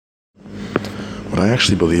I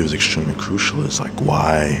actually believe is extremely crucial is like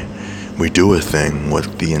why we do a thing,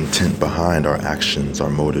 what the intent behind our actions, our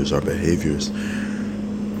motives, our behaviors.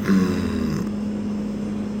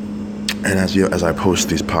 And as I post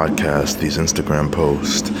these podcasts, these Instagram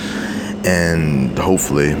posts, and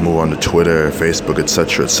hopefully move on to Twitter, Facebook,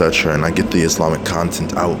 etc., and I get the Islamic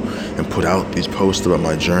content out and put out these posts about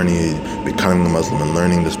my journey, becoming a Muslim and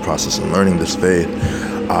learning this process and learning this faith,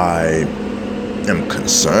 I am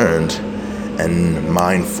concerned and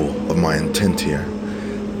mindful of my intent here.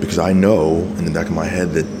 Because I know in the back of my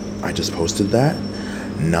head that I just posted that,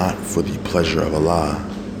 not for the pleasure of Allah,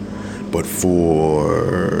 but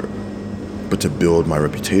to build my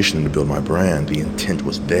reputation, to build my brand. The intent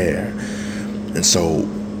was there. And so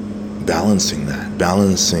balancing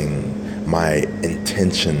my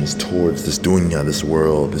intentions towards this dunya, this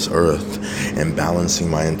world, this earth, and balancing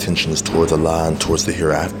my intentions towards Allah and towards the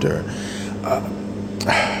hereafter,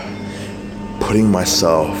 putting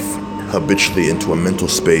myself habitually into a mental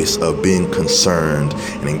space of being concerned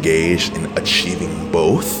and engaged in achieving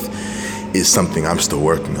both is something I'm still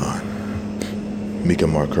working on. Mika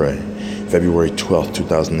Marcray, February 12th,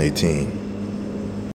 2018.